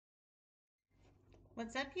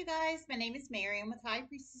What's up, you guys? My name is Mary. I'm with High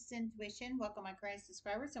Priestess Intuition. Welcome, my current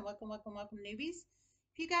subscribers, and welcome, newbies.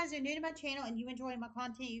 If you guys are new to my channel and you enjoy my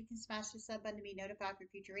content, you can smash the sub button to be notified for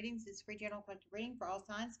future readings. It's free general collective reading for all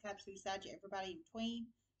signs, caps, suicide, everybody in between.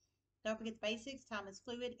 Don't forget the basics. Time is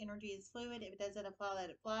fluid. Energy is fluid. If it doesn't apply, let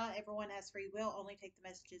it fly. Everyone has free will. Only take the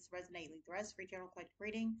messages that resonate. Leave the rest. Free general collective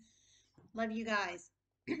reading. Love you guys.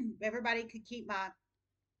 Everybody could keep my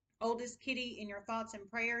oldest kitty in your thoughts and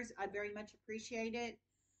prayers. I'd very much appreciate it.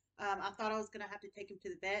 I thought I was going to have to take him to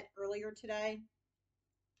the vet earlier today.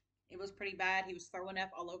 It was pretty bad. He was throwing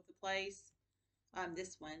up all over the place,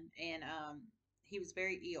 this one, and he was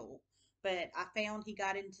very ill. But I found he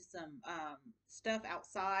got into some stuff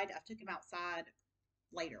outside. I took him outside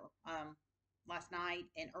later, last night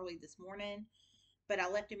and early this morning, but I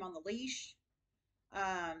left him on the leash.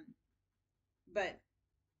 Um, but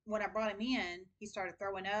when I brought him in, he started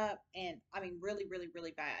throwing up, and I mean, really, really,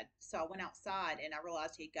 really bad. So I went outside and I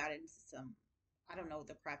realized he got into some, I don't know what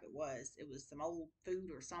the crap it was. It was some old food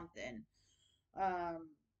or something. Um,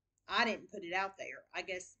 I didn't put it out there. I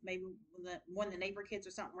guess maybe one of the neighbor kids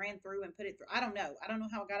or something ran through and put it through. I don't know. I don't know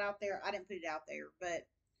how it got out there. I didn't put it out there. But,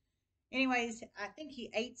 anyways, I think he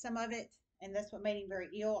ate some of it, and that's what made him very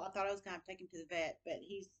ill. I thought I was going to have to take him to the vet, but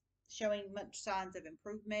he's showing much signs of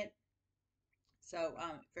improvement. So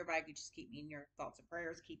if everybody could just keep me in your thoughts and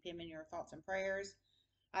prayers, keep him in your thoughts and prayers,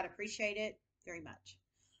 I'd appreciate it very much.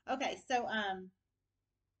 Okay, so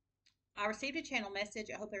I received a channel message.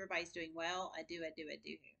 I hope everybody's doing well. I do.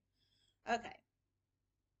 Okay.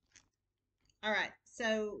 All right.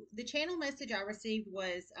 So the channel message I received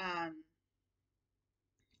was uh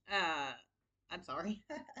I'm sorry.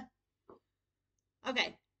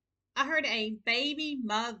 Okay. I heard a baby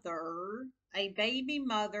mother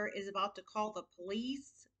is about to call the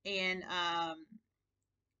police and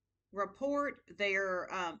report their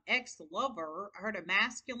ex-lover. I heard a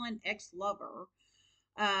masculine ex-lover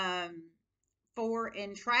um, for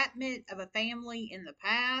entrapment of a family in the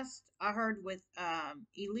past. I heard with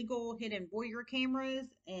illegal hidden voyeur cameras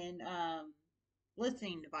and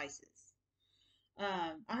listening devices.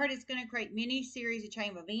 I heard it's going to create many series of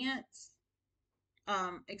chain of events.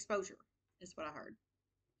 Exposure is what I heard.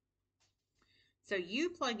 So you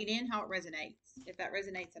plug it in how it resonates, if that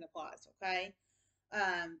resonates and applies. Okay.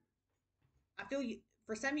 Um, I feel you.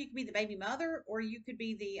 For some, you could be the baby mother, or you could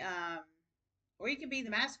be the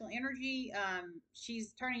masculine energy.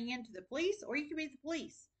 She's turning into the police, or you could be the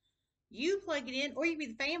police. You plug it in, or you could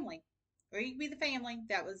be the family, or you could be the family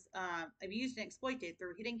that was abused and exploited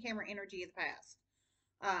through hidden camera energy of the past.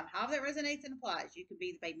 However that resonates and applies. You could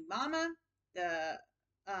be the baby mama, the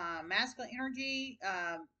masculine energy,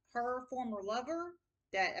 her former lover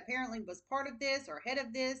that apparently was part of this, or head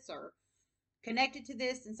of this, or connected to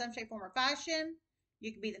this in some shape, form, or fashion.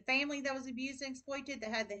 You could be the family that was abused and exploited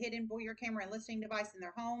that had the hidden voyeur camera and listening device in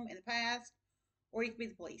their home in the past, or you could be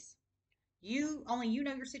the police. You know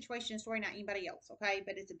your situation and story, not anybody else, okay?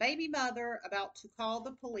 But it's a baby mother about to call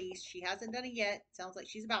the police. She hasn't done it yet. Sounds like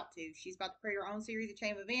she's about to. She's about to create her own series of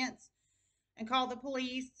chain of events and call the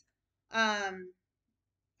police um,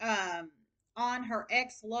 um, on her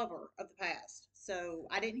ex-lover of the past. So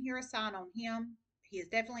I didn't hear a sign on him. He is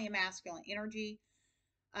definitely a masculine energy.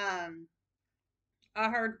 Um, I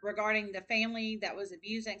heard regarding the family that was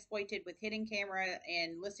abused and exploited with hidden camera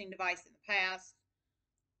and listening device in the past.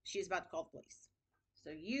 She's about to call the police. So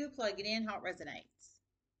you plug it in how it resonates.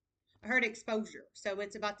 I heard exposure. So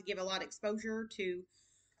it's about to give a lot of exposure to,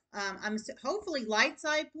 I'm hopefully light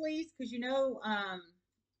side police, because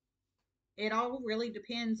it all really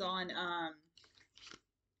depends on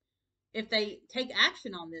if they take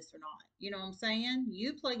action on this or not. You know what I'm saying?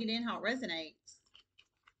 You plug it in how it resonates.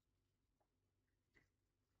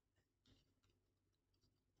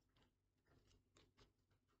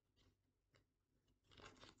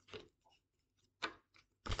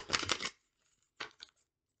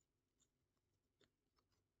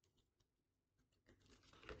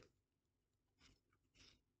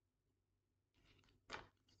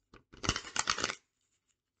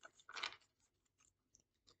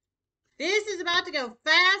 This is about to go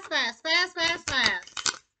fast, fast, fast, fast,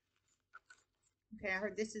 fast. Okay, I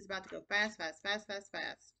heard this is about to go fast, fast, fast, fast,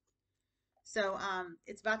 fast. So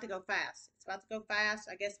it's about to go fast. It's about to go fast.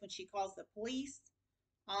 I guess when she calls the police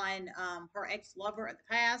on her ex-lover of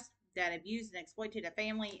the past that abused and exploited a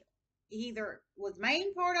family, either was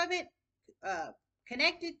main part of it,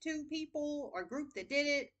 connected to people or group that did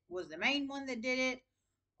it, was the main one that did it,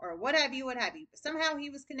 or what have you, what have you. But somehow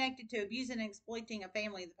he was connected to abusing and exploiting a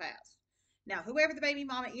family of the past. Now, whoever the baby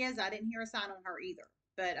mama is, I didn't hear a sign on her either.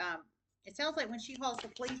 But it sounds like when she calls the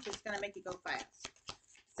police, it's going to make it go fast.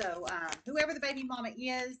 So, whoever the baby mama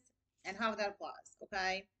is and how that applies,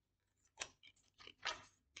 okay?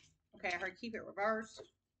 Okay, I heard keep it reversed.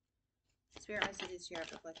 Spirit messages here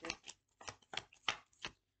reflected.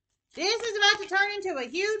 This is about to turn into a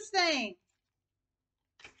huge thing.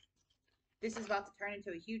 This is about to turn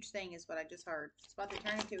into a huge thing, is what I just heard. It's about to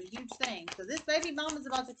turn into a huge thing. So this baby mama is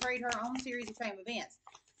about to create her own series of chain events.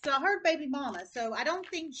 So I heard baby mama. So I don't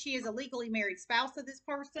think she is a legally married spouse of this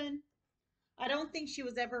person. I don't think she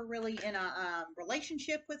was ever really in a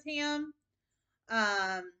relationship with him.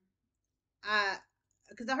 I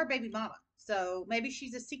because I heard baby mama. So maybe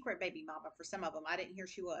she's a secret baby mama for some of them. I didn't hear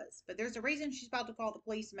she was. But there's a reason she's about to call the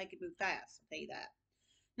police and make it move fast. I'll tell you that.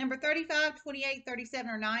 Number 35, 28, 37,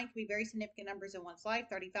 or 9 can be very significant numbers in one's life.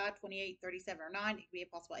 35, 28, 37, or 9. It can be a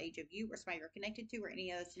possible age of you or somebody you're connected to or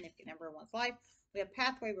any other significant number in one's life. We have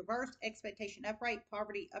pathway reversed, expectation upright,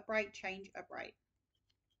 poverty upright, change upright.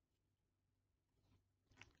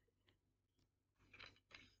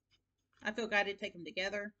 I feel guided to take them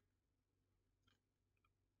together.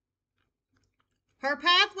 Her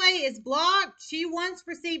pathway is blocked. She once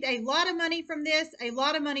received a lot of money from this,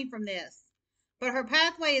 But her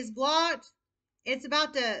pathway is blocked. It's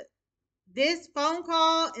about to, this phone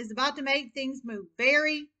call is about to make things move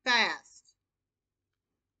very fast.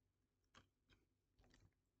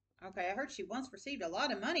 Okay, I heard she once received a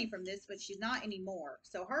lot of money from this, but she's not anymore.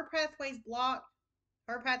 So her pathway's blocked.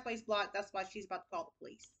 That's why she's about to call the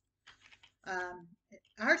police. I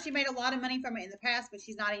heard she made a lot of money from it in the past, but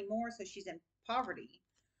she's not anymore, so she's in poverty.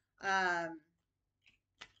 I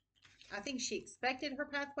think she expected her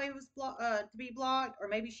pathway was to be blocked, or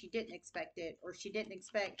maybe she didn't expect it, or she didn't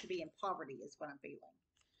expect to be in poverty, is what I'm feeling.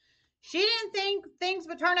 She didn't think things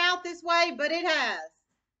would turn out this way, but it has.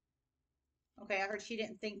 Okay, I heard she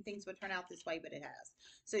didn't think things would turn out this way, but it has.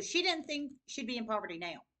 So she didn't think she'd be in poverty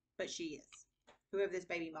now, but she is. Whoever this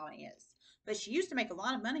baby mama is. But she used to make a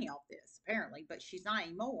lot of money off this, apparently, but she's not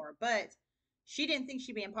anymore. But she didn't think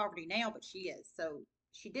she'd be in poverty now, but she is. So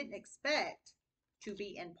she didn't expect to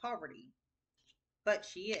be in poverty, but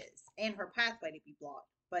she is. And her pathway to be blocked,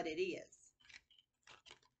 but it is.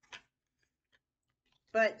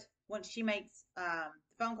 But once she makes the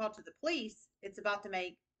phone call to the police, it's about to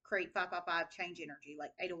create 555 change energy,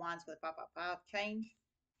 like 8 of Wands with 555 change.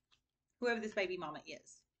 Whoever this baby mama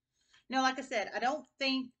is. Now, like I said, I don't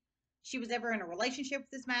think she was ever in a relationship with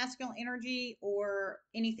this masculine energy or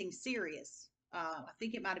anything serious. I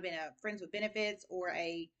think it might have been a friends with benefits or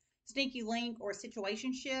a sneaky link or a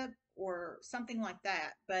situationship or something like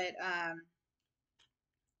that. But I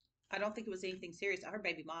don't think it was anything serious. I heard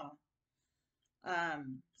baby mama.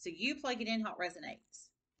 So you plug it in how it resonates.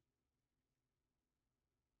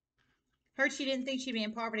 Heard she didn't think she'd be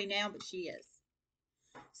in poverty now, but she is.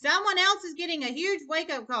 Someone else is getting a huge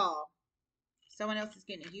wake-up call. Someone else is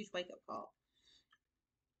getting a huge wake-up call.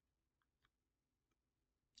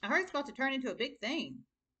 I heard it's about to turn into a big thing.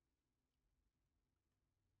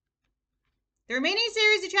 There are many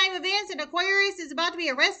series of chain events, and Aquarius is about to be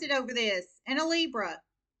arrested over this, and a Libra.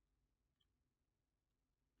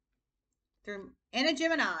 And a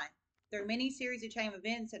Gemini. There are many series of chain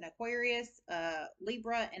events, and Aquarius,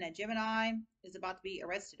 Libra, and a Gemini is about to be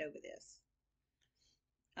arrested over this.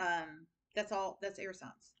 That's air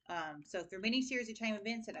signs. So through many series of chain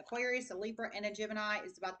events, an Aquarius, a Libra, and a Gemini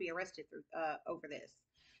is about to be arrested over this.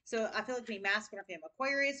 So I feel like to be masculine or fem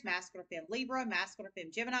Aquarius, masculine or fem Libra, masculine or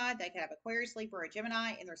fem Gemini. They could have Aquarius, Libra, or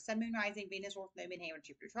Gemini in their Sun, Moon, Rising, Venus, North Node, Midheaven,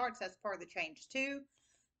 Jupiter charts. That's part of the change too.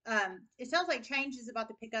 It sounds like change is about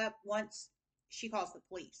to pick up once she calls the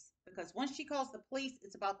police, because once she calls the police,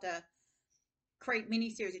 it's about to create many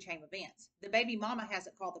series of chain events. The baby mama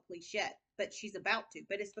hasn't called the police yet, but she's about to.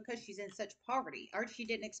 But it's because she's in such poverty, or she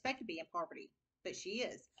didn't expect to be in poverty, but she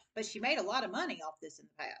is. But she made a lot of money off this in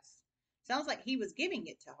the past. Sounds like he was giving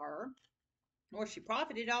it to her, or she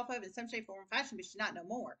profited off of it in some shape, form, or fashion, but she's not no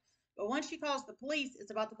more. But once she calls the police,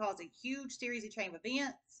 it's about to cause a huge series of chain of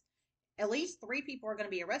events. At least 3 people are going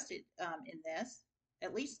to be arrested in this.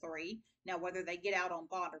 At least 3. Now, whether they get out on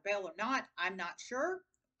bond or bail or not, I'm not sure.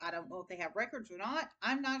 I don't know if they have records or not.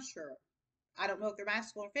 I'm not sure. I don't know if they're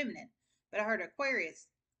masculine or feminine. But I heard Aquarius,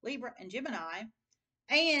 Libra, and Gemini.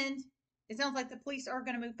 And it sounds like the police are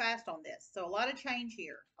going to move fast on this. So a lot of change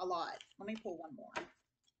here. A lot. Let me pull one more.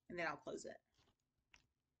 And then I'll close it.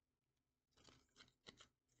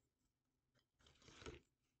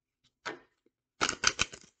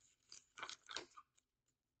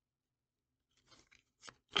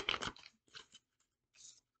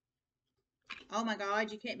 Oh my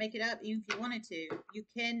God, you can't make it up even if you wanted to. You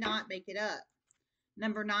cannot make it up.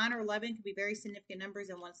 Number 9 or 11 could be very significant numbers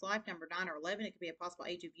in one's life. Number 9 or 11, it could be a possible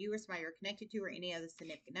age of you or somebody you're connected to or any other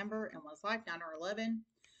significant number in one's life. 9 or 11.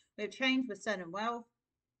 We have change with sudden wealth.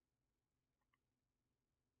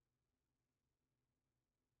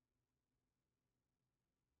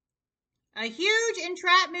 A huge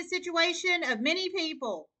entrapment situation of many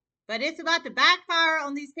people, but it's about to backfire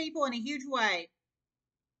on these people in a huge way.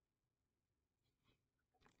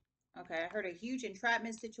 Okay, I heard a huge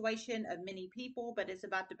entrapment situation of many people, but it's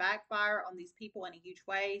about to backfire on these people in a huge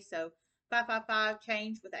way. So 555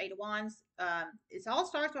 change with the 8 of Wands. It all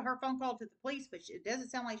starts with her phone call to the police, but it doesn't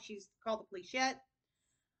sound like she's called the police yet.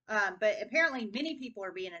 But apparently, many people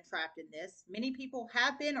are being entrapped in this. Many people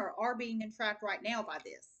have been or are being entrapped right now by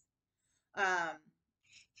this. Um,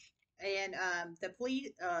 and the police,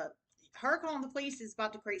 her calling the police is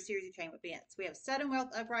about to create a series of chain events. We have sudden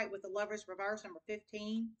wealth upright with the lovers reverse. Number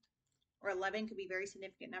 15 or 11 could be very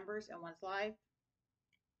significant numbers in one's life.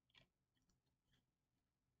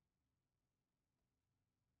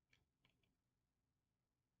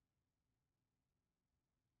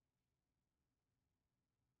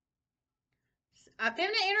 A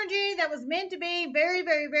feminine energy that was meant to be very,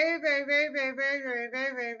 very, very, very, very, very, very, very, very,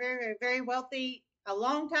 very, very, very, very wealthy a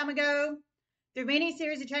long time ago. Through many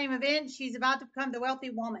series of chain events, she's about to become the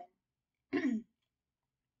wealthy woman.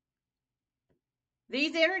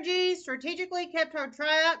 These energies strategically kept her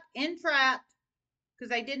entrapped, because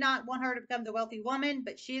they did not want her to become the wealthy woman,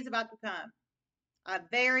 but she is about to become a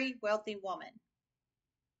very wealthy woman.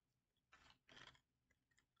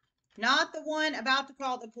 Not the one about to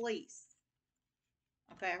call the police.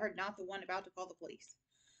 Okay, I heard not the one about to call the police.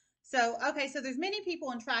 So, okay, so there's many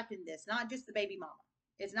people entrapped in this, not just the baby mama.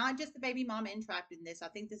 It's not just the baby mama entrapped in this. I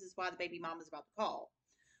think this is why the baby mama is about to call.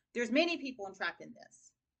 There's many people entrapped in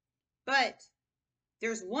this. But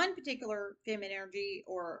there's one particular feminine energy,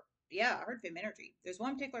 or yeah, I heard feminine energy. There's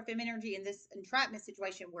one particular feminine energy in this entrapment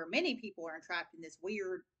situation where many people are entrapped in this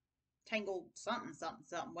weird, tangled something, something,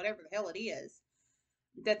 something, whatever the hell it is,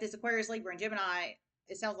 that this Aquarius, Libra, and Gemini,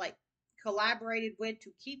 it sounds like, collaborated with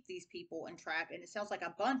to keep these people entrapped. And it sounds like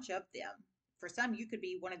a bunch of them. For some, you could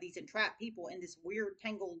be one of these entrapped people in this weird,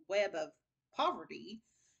 tangled web of poverty,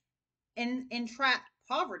 and entrapped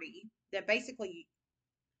poverty that basically,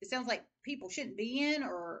 it sounds like people shouldn't be in,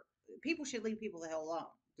 or people should leave people the hell alone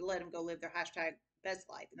to let them go live their hashtag best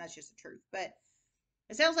life. And that's just the truth. But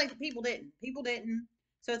it sounds like the people didn't. People didn't.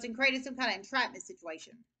 So it's created some kind of entrapment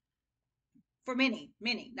situation for many,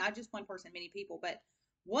 many, not just one person, many people. But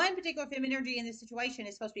one particular feminine energy in this situation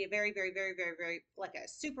is supposed to be a very, very, very, very, very, like a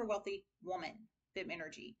super wealthy woman, feminine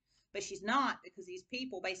energy. But she's not, because these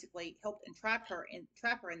people basically helped entrap her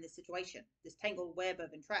in this situation, this tangled web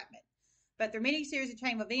of entrapment. But through many series of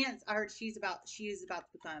chain of events, I heard she is about to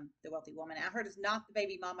become the wealthy woman. I heard it's not the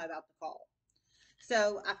baby mama about to call.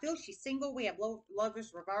 So I feel she's single. We have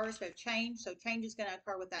lovers reverse. We have change. So change is going to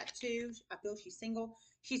occur with that too. I feel she's single.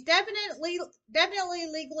 She's definitely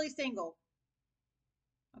legally single.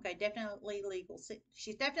 Okay, definitely legal.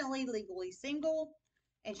 She's definitely legally single,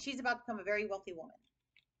 and she's about to become a very wealthy woman.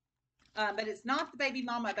 But it's not the baby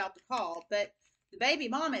mama about to call. But the baby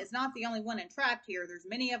mama is not the only one entrapped here. There's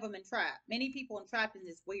many of them entrapped. Many people entrapped in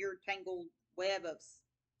this weird tangled web of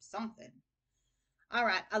something. All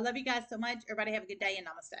right. I love you guys so much. Everybody have a good day, and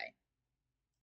namaste.